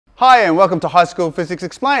Hi and welcome to High School Physics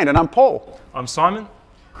Explained, and I'm Paul. I'm Simon.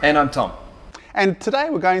 And I'm Tom. And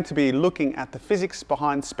today we're going to be looking at the physics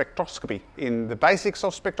behind spectroscopy, in the basics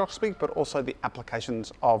of spectroscopy, but also the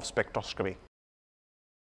applications of spectroscopy.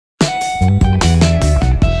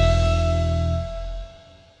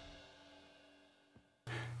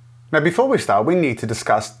 Now before we start, we need to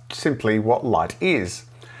discuss simply what light is.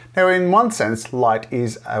 Now in one sense, light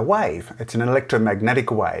is a wave. It's an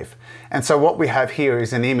electromagnetic wave. And so what we have here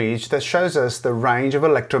is an image that shows us the range of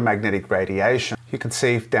electromagnetic radiation. You can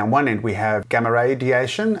see down one end we have gamma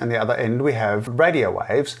radiation and the other end we have radio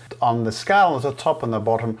waves. On the scale at the top and the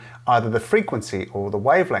bottom, either the frequency or the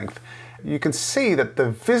wavelength. You can see that the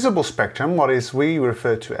visible spectrum, what is we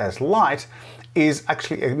refer to as light, is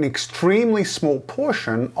actually an extremely small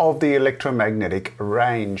portion of the electromagnetic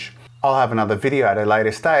range. I'll have another video at a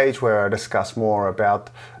later stage where I discuss more about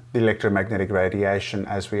the electromagnetic radiation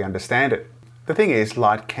as we understand it. The thing is,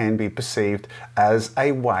 light can be perceived as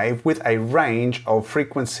a wave with a range of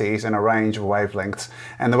frequencies and a range of wavelengths,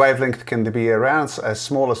 and the wavelength can be around as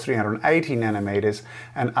small as 380 nanometers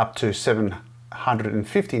and up to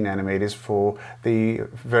 750 nanometers for the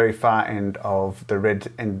very far end of the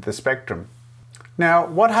red end of the spectrum. Now,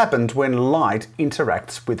 what happens when light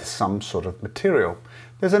interacts with some sort of material?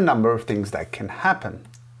 There's a number of things that can happen.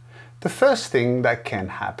 The first thing that can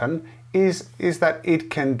happen is that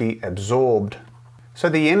it can be absorbed. So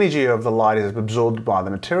the energy of the light is absorbed by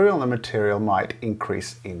the material and the material might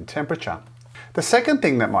increase in temperature. The second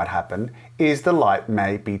thing that might happen is the light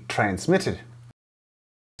may be transmitted.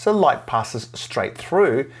 So light passes straight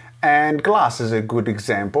through, and glass is a good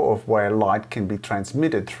example of where light can be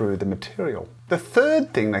transmitted through the material. The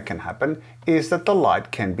third thing that can happen is that the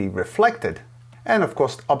light can be reflected. And of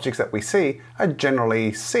course, objects that we see are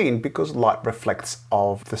generally seen because light reflects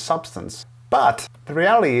off the substance. But the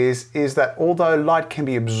reality is that although light can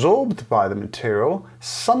be absorbed by the material,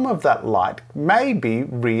 some of that light may be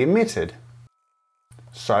re-emitted.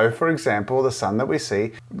 So for example, the sun that we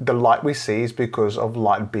see, the light we see is because of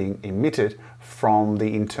light being emitted from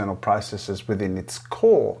the internal processes within its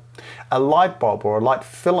core. A light bulb or a light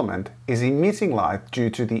filament is emitting light due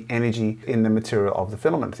to the energy in the material of the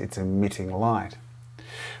filament. It's emitting light.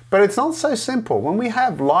 But it's not so simple. When we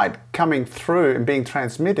have light coming through and being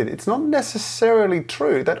transmitted, it's not necessarily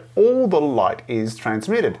true that all the light is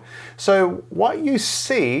transmitted. So what you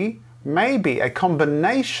see may be a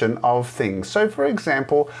combination of things. So for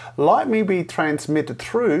example, light may be transmitted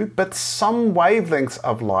through, but some wavelengths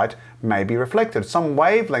of light may be reflected. Some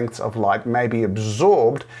wavelengths of light may be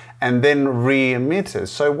absorbed and then re-emitted.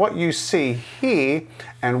 So what you see here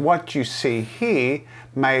and what you see here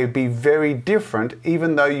may be very different,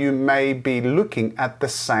 even though you may be looking at the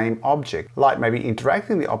same object. Light may be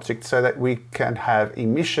interacting with the object so that we can have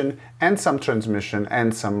emission and some transmission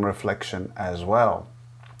and some reflection as well.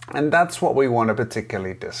 And that's what we want to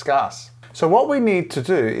particularly discuss. So what we need to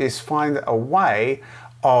do is find a way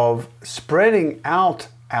of spreading out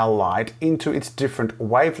our light into its different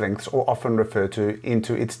wavelengths, or often referred to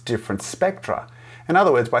into its different spectra. In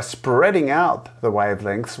other words, by spreading out the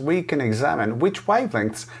wavelengths, we can examine which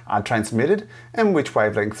wavelengths are transmitted and which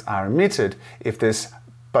wavelengths are emitted if there's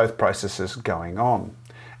both processes going on.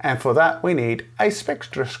 And for that, we need a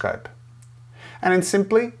spectroscope. And then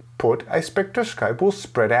simply put, a spectroscope will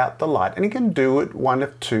spread out the light, and you can do it one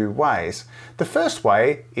of two ways. The first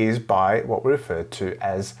way is by what we refer to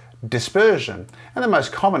as dispersion. And the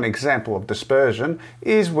most common example of dispersion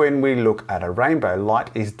is when we look at a rainbow.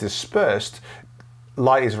 Light is dispersed.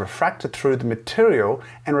 Light is refracted through the material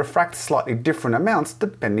and refracts slightly different amounts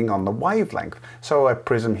depending on the wavelength. So a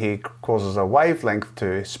prism here causes a wavelength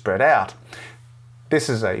to spread out. This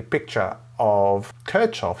is a picture of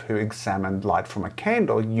Kirchhoff, who examined light from a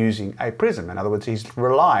candle using a prism. In other words, he's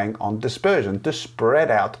relying on dispersion to spread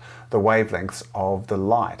out the wavelengths of the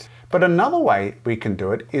light. But another way we can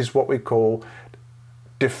do it is what we call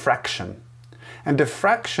diffraction. And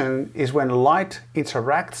diffraction is when light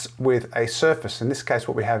interacts with a surface. In this case,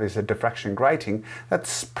 what we have is a diffraction grating that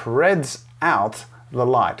spreads out the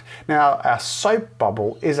light. Now, our soap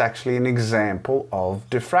bubble is actually an example of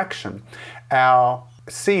diffraction. Our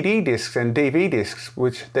CD discs and DV discs,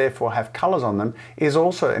 which therefore have colors on them, is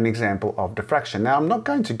also an example of diffraction. Now, I'm not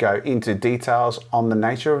going to go into details on the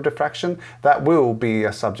nature of diffraction. That will be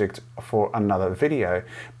a subject for another video,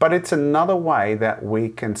 but it's another way that we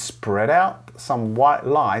can spread out some white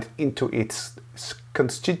light into its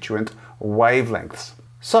constituent wavelengths.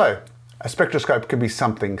 So a spectroscope could be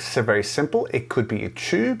something very simple. It could be a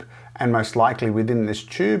tube, and most likely within this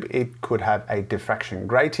tube it could have a diffraction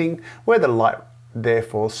grating where the light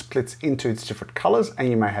therefore splits into its different colors, and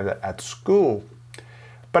you may have that at school.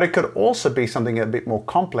 But it could also be something a bit more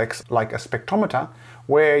complex, like a spectrometer,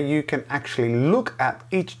 where you can actually look at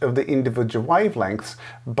each of the individual wavelengths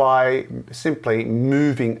by simply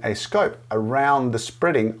moving a scope around the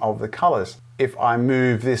spreading of the colors. If I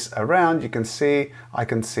move this around, I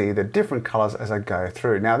can see the different colors as I go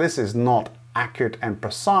through. Now, this is not accurate and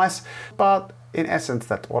precise, but in essence,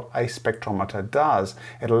 that's what a spectrometer does.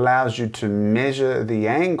 It allows you to measure the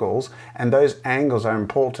angles, and those angles are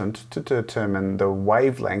important to determine the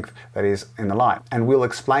wavelength that is in the light. And we'll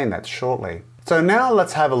explain that shortly. So now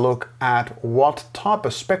let's have a look at what type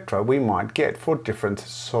of spectra we might get for different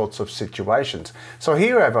sorts of situations. So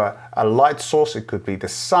here I have a light source. It could be the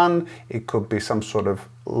sun, it could be some sort of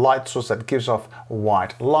light source that gives off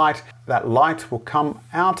white light. That light will come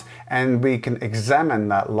out and we can examine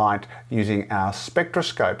that light using our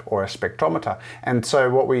spectroscope or a spectrometer. And so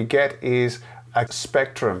what we get is a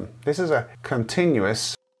spectrum. This is a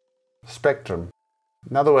continuous spectrum.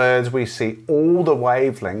 In other words, we see all the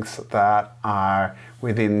wavelengths that are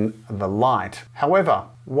within the light. However,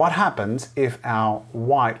 what happens if our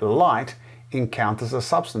white light encounters a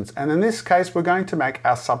substance? And in this case, we're going to make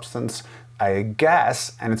our substance a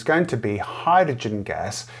gas, and it's going to be hydrogen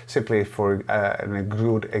gas, simply for a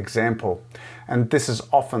good example. And this is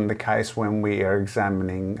often the case when we are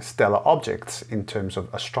examining stellar objects in terms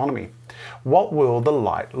of astronomy. What will the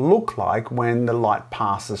light look like when the light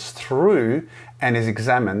passes through and is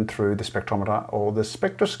examined through the spectrometer or the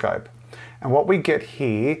spectroscope? And what we get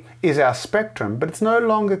here is our spectrum, but it's no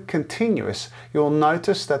longer continuous. You'll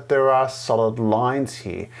notice that there are solid lines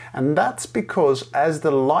here. And that's because as the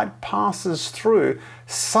light passes through,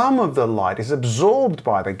 some of the light is absorbed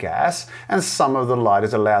by the gas and some of the light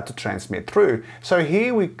is allowed to transmit through. So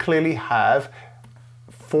here we clearly have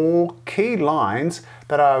 4 key lines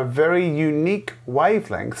that are very unique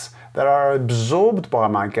wavelengths that are absorbed by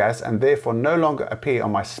my gas and therefore no longer appear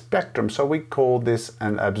on my spectrum. So we call this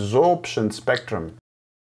an absorption spectrum.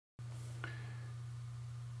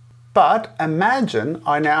 But imagine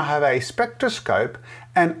I now have a spectroscope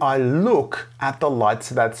and I look at the light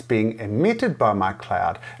that's being emitted by my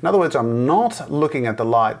cloud. In other words, I'm not looking at the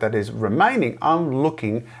light that is remaining, I'm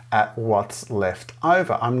looking at what's left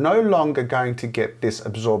over. I'm no longer going to get this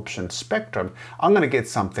absorption spectrum. I'm going to get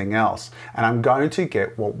something else, and I'm going to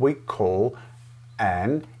get what we call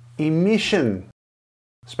an emission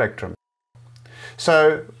spectrum.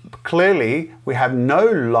 So clearly we have no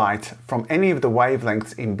light from any of the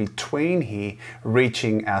wavelengths in between here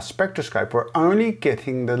reaching our spectroscope. We're only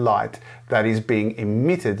getting the light that is being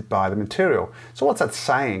emitted by the material. So what's that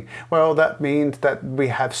saying? Well, that means that we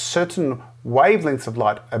have certain wavelengths of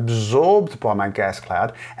light absorbed by my gas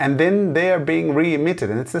cloud, and then they're being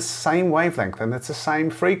re-emitted, and it's the same wavelength and it's the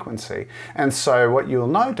same frequency. And so what you'll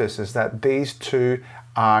notice is that these two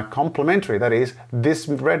are complementary. That is, this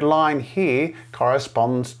red line here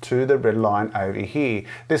corresponds to the red line over here.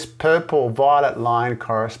 This purple violet line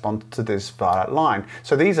corresponds to this violet line.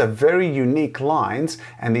 So these are very unique lines,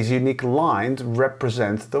 and these unique lines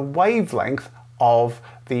represent the wavelength of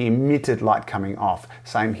the emitted light coming off.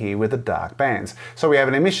 Same here with the dark bands. So we have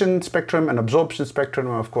an emission spectrum, an absorption spectrum,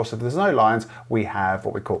 and of course if there's no lines, we have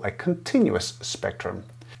what we call a continuous spectrum.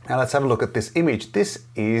 Now let's have a look at this image. This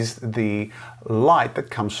is the light that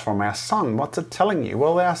comes from our sun. What's it telling you?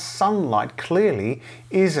 Well, our sunlight clearly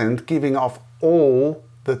isn't giving off all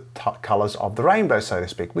the colors of the rainbow, so to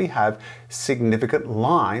speak. We have significant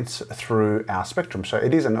lines through our spectrum, so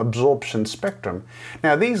it is an absorption spectrum.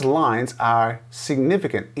 Now these lines are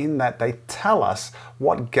significant in that they tell us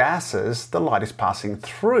what gases the light is passing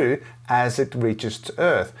through as it reaches to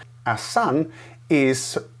Earth. Our sun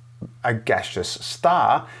is a gaseous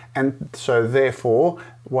star, and so therefore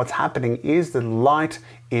what's happening is the light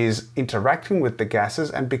is interacting with the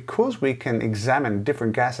gases, and because we can examine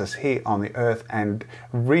different gases here on the Earth and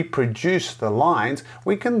reproduce the lines,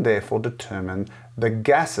 we can therefore determine the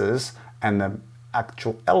gases and the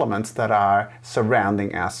actual elements that are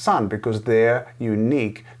surrounding our sun, because they're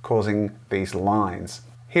unique, causing these lines.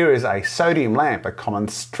 Here is a sodium lamp, a common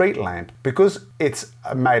street lamp. Because it's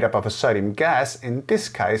made up of a sodium gas, in this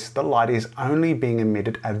case, the light is only being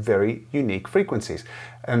emitted at very unique frequencies,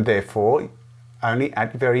 and therefore only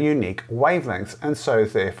at very unique wavelengths, and so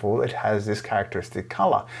therefore it has this characteristic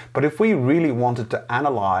color. But if we really wanted to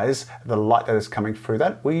analyze the light that is coming through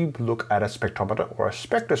that, we look at a spectrometer or a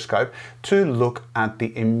spectroscope to look at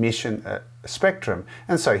the emission spectrum.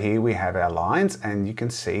 And so here we have our lines, and you can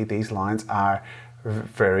see these lines are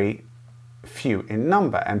very few in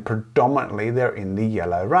number, and predominantly they're in the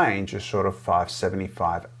yellow range, a sort of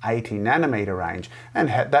 575, 80 nanometer range, and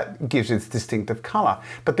that gives its distinctive color.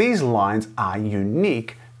 But these lines are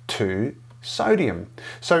unique to sodium.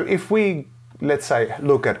 So if we, let's say,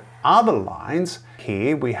 look at other lines,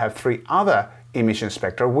 here we have 3 other emission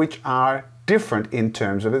spectra which are different in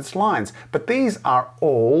terms of its lines, but these are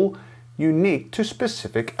all unique to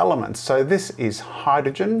specific elements. So this is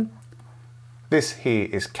hydrogen, this here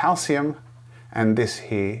is calcium, and this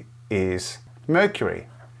here is mercury.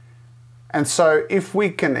 And so if we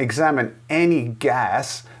can examine any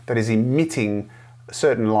gas that is emitting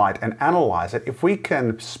certain light and analyze it, if we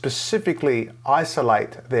can specifically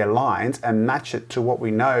isolate their lines and match it to what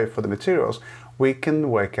we know for the materials, we can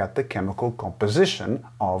work out the chemical composition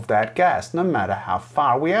of that gas, no matter how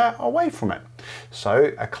far we are away from it.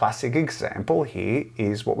 So a classic example here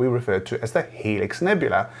is what we refer to as the Helix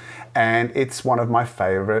Nebula, and it's one of my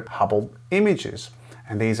favorite Hubble images.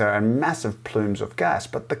 And these are massive plumes of gas,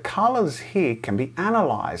 but the colors here can be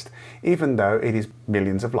analyzed, even though it is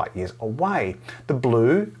millions of light years away. The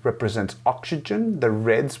blue represents oxygen, the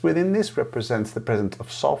reds within this represents the presence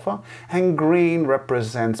of sulfur, and green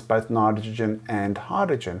represents both nitrogen and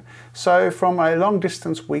hydrogen. So from a long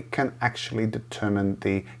distance, we can actually determine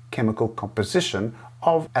the chemical composition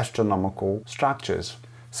of astronomical structures.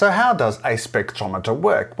 So how does a spectrometer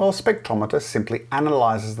work? Well, a spectrometer simply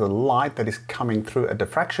analyzes the light that is coming through a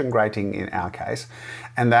diffraction grating in our case,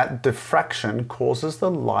 and that diffraction causes the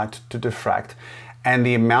light to diffract, and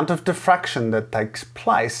the amount of diffraction that takes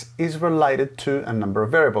place is related to a number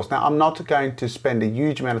of variables. Now, I'm not going to spend a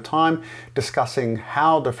huge amount of time discussing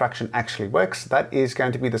how diffraction actually works. That is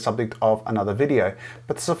going to be the subject of another video.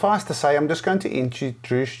 But suffice to say, I'm just going to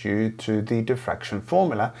introduce you to the diffraction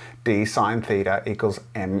formula, d sine theta equals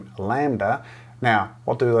m lambda. Now,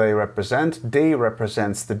 what do they represent? D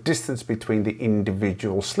represents the distance between the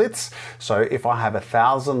individual slits. So if I have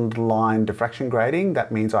 1,000 line diffraction grating,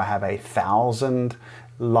 that means I have 1,000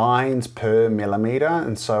 lines per millimeter,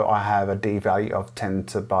 and so I have a D value of 10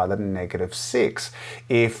 to the negative 6.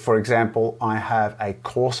 If, for example, I have a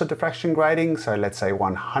coarser diffraction grating, so let's say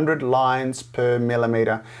 100 lines per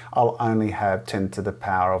millimeter, I'll only have 10 to the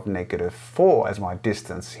power of negative 4 as my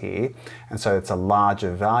distance here, and so it's a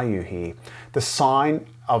larger value here. The sine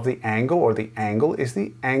of the angle, or the angle, is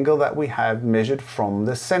the angle that we have measured from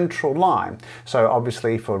the central line. So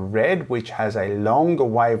obviously for red, which has a longer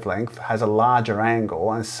wavelength, has a larger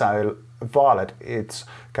angle, and so violet, it's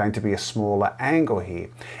going to be a smaller angle here.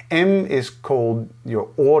 M is called your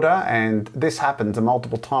order, and this happens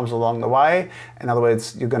multiple times along the way. In other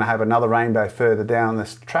words, you're going to have another rainbow further down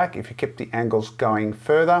this track if you keep the angles going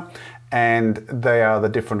further, and they are the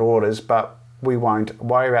different orders, but we won't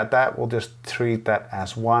worry about that. We'll just treat that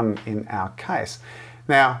as one in our case.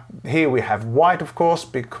 Now, here we have white, of course,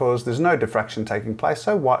 because there's no diffraction taking place,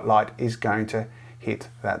 so white light is going to hit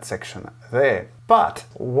that section there. But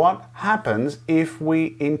what happens if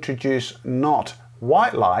we introduce not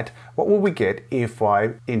white light? What will we get if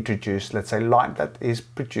I introduce, let's say, light that is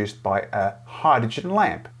produced by a hydrogen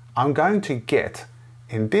lamp? I'm going to get,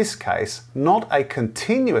 in this case, not a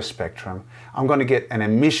continuous spectrum, I'm going to get an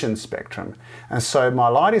emission spectrum. And so my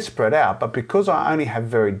light is spread out, but because I only have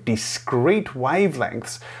very discrete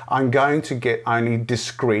wavelengths, I'm going to get only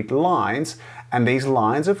discrete lines, and these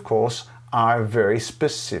lines, of course, are very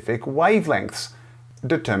specific wavelengths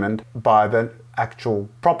determined by the actual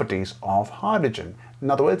properties of hydrogen.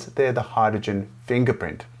 In other words, they're the hydrogen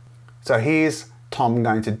fingerprint. So here's Tom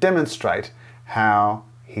going to demonstrate how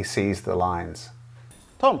he sees the lines.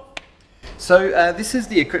 Tom. So this is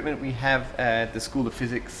the equipment we have at the School of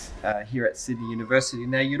Physics here at Sydney University.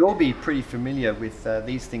 Now, you'd all be pretty familiar with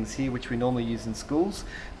these things here, which we normally use in schools.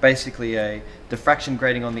 Basically a diffraction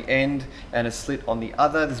grating on the end and a slit on the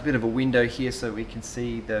other. There's a bit of a window here so we can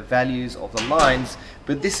see the values of the lines,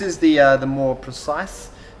 but this is the more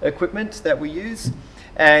precise equipment that we use.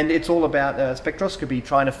 And it's all about spectroscopy,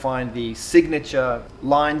 trying to find the signature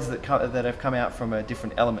lines that have come out from a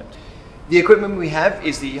different element. The equipment we have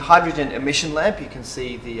is the hydrogen emission lamp. You can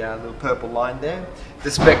see the little purple line there. The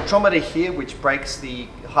spectrometer here, which breaks the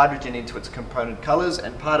hydrogen into its component colors,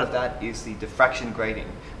 and part of that is the diffraction grating,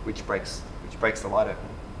 which breaks the light open.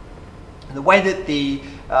 And the way that the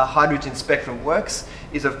hydrogen spectrum works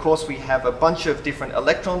is, of course, we have a bunch of different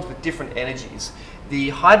electrons with different energies.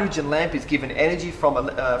 The hydrogen lamp is given energy from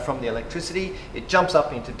the electricity. It jumps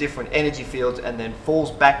up into different energy fields and then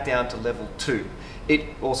falls back down to level 2. It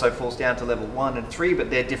also falls down to level 1 and 3, but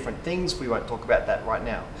they're different things. We won't talk about that right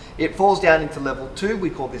now. It falls down into level 2. We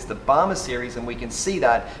call this the Balmer series, and we can see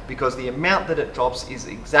that because the amount that it drops is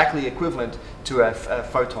exactly equivalent to a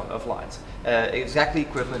photon of light, exactly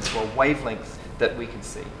equivalent to a wavelength that we can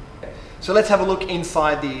see. So let's have a look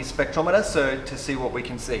inside the spectrometer to see what we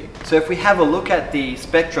can see. So if we have a look at the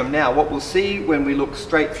spectrum now, what we'll see when we look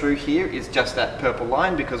straight through here is just that purple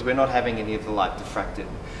line because we're not having any of the light diffracted.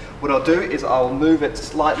 What I'll do is I'll move it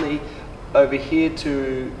slightly over here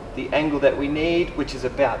to the angle that we need, which is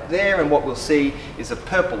about there, and what we'll see is a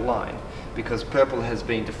purple line because purple has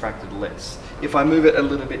been diffracted less. If I move it a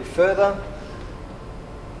little bit further,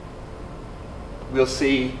 we'll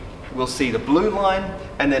see the blue line,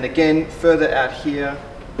 and then again further out here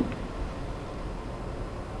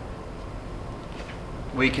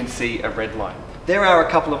we can see a red line. There are a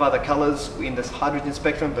couple of other colors in this hydrogen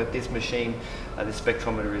spectrum, but this machine, this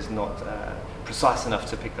spectrometer is not precise enough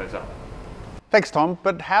to pick those up. Thanks, Tom,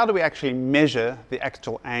 but how do we actually measure the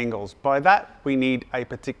actual angles? By that we need a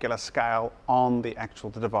particular scale on the actual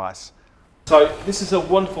device. So this is a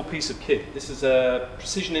wonderful piece of kit. This is a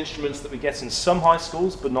precision instruments that we get in some high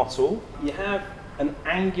schools, but not all. You have an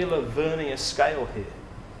angular vernier scale here.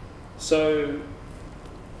 So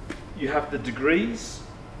you have the degrees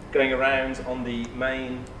going around on the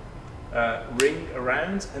main ring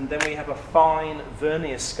around, and then we have a fine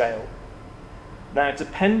vernier scale. Now,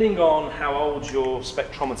 depending on how old your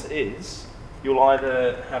spectrometer is, you'll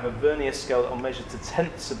either have a vernier scale that will measure to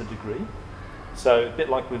tenths of a degree. So a bit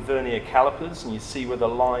like with vernier calipers, and you see where the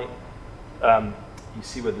line, you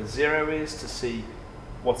see where the 0 is to see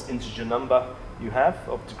what integer number you have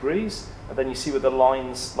of degrees, and then you see where the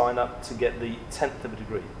lines line up to get the tenth of a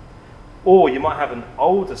degree. Or you might have an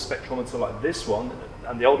older spectrometer like this one,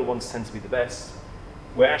 and the older ones tend to be the best,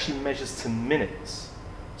 where it actually measures to minutes.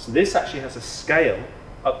 So this actually has a scale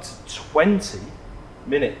up to 20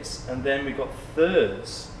 minutes, and then we've got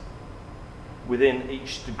thirds within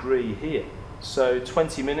each degree here. So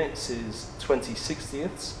 20 minutes is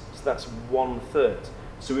 20/60ths, so that's 1/3.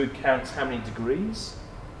 So we would count how many degrees,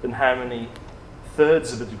 then how many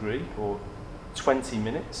thirds of a degree, or 20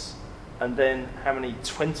 minutes, and then how many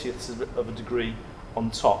 20ths of a degree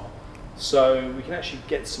on top. So we can actually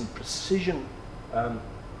get some precision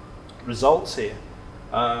results here,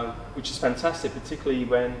 which is fantastic, particularly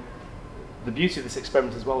when the beauty of this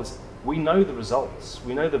experiment as well is we know the results.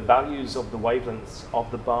 We know the values of the wavelengths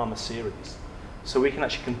of the Balmer series. So we can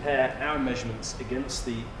actually compare our measurements against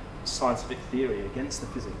the scientific theory, against the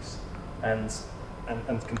physics,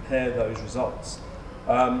 and compare those results.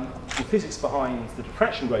 The physics behind the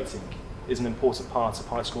diffraction grating is an important part of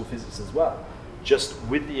high school physics as well, just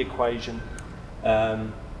with the equation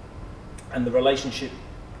and the relationship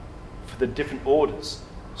for the different orders.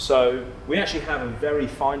 So we actually have a very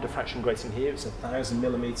fine diffraction grating here. It's 1,000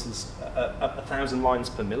 millimeters, 1,000 lines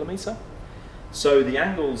per millimeter. So the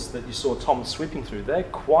angles that you saw Tom sweeping through, they're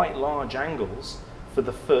quite large angles for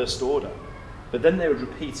the first order. But then they would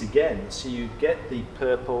repeat again, so you get the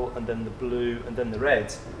purple and then the blue and then the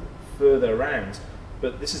red further around.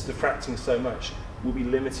 But this is diffracting so much, we'll be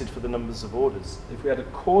limited for the numbers of orders. If we had a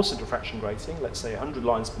coarser diffraction grating, let's say 100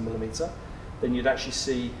 lines per millimeter, then you'd actually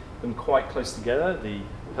see them quite close together, the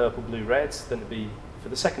purple, blue, red, then it'd be for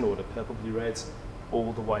the second order, purple, blue, red,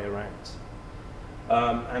 all the way around.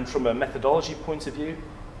 And from a methodology point of view,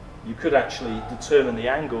 you could actually determine the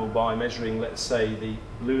angle by measuring, let's say, the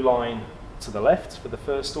blue line to the left for the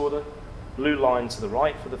first order, blue line to the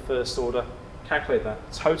right for the first order, calculate that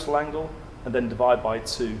total angle, and then divide by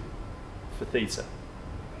 2 for theta.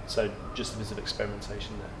 So just a bit of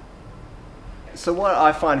experimentation there. So what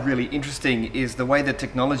I find really interesting is the way that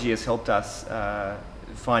technology has helped us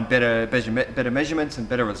find better measurements and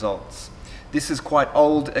better results. This is quite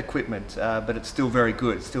old equipment, but it's still very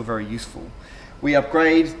good, it's still very useful. We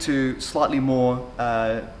upgrade to slightly more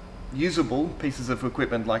usable pieces of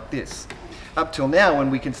equipment like this. Up till now, when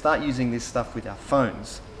we can start using this stuff with our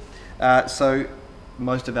phones. So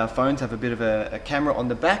most of our phones have a bit of a camera on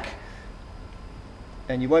the back,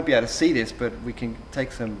 and you won't be able to see this, but we can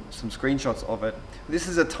take some screenshots of it. This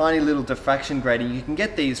is a tiny little diffraction grating. You can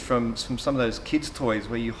get these from some of those kids' toys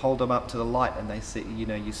where you hold them up to the light and they see,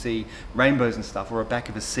 you see rainbows and stuff, or a back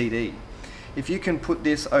of a CD. If you can put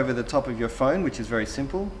this over the top of your phone, which is very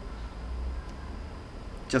simple,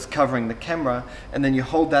 just covering the camera, and then you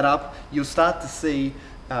hold that up, you'll start to see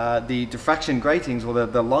the diffraction gratings, or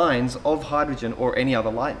the lines of hydrogen or any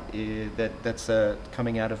other light that's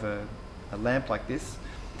coming out of a lamp like this,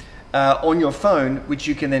 on your phone, which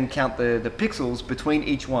you can then count the pixels between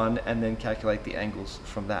each one and then calculate the angles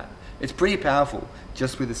from that. It's pretty powerful,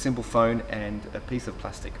 just with a simple phone and a piece of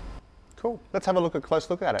plastic. Cool. Let's have a close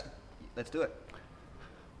look at it. Let's do it.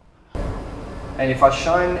 And if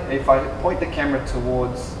I point the camera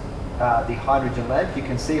towards the hydrogen lamp, you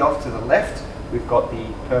can see off to the left, we've got the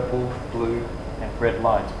purple, blue, and red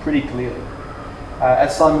lines pretty clearly.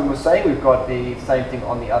 As Simon was saying, we've got the same thing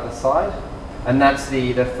on the other side, and that's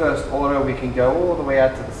the first order. We can go all the way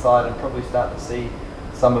out to the side and probably start to see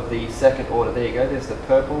some of the second order. There you go, there's the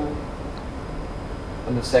purple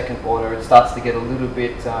and the second order. It starts to get a little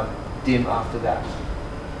bit dim after that.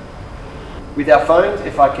 With our phones,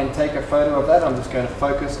 if I can take a photo of that, I'm just going to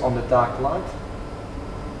focus on the dark light.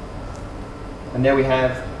 And there we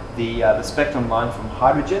have the spectrum line from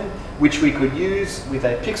hydrogen, which we could use with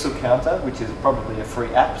a pixel counter, which is probably a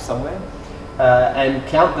free app somewhere, and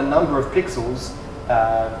count the number of pixels,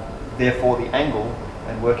 therefore the angle,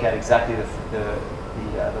 and work out exactly the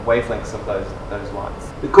wavelengths of those lights.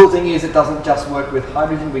 The cool thing is it doesn't just work with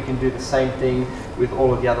hydrogen. We can do the same thing with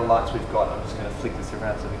all of the other lights we've got. I'm just going to flick this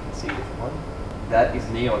around so we can see a different one. That is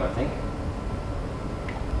neon, I think.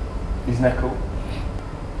 Isn't that cool?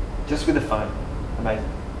 Just with a phone. Amazing.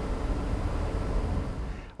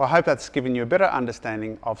 Well, I hope that's given you a better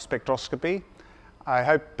understanding of spectroscopy. I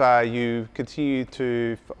hope you continue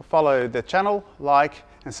to follow the channel, like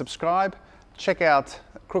and subscribe. Check out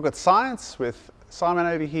Crooked Science with Simon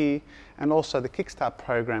over here, and also the Kickstart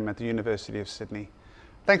program at the University of Sydney.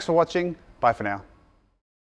 Thanks for watching. Bye for now.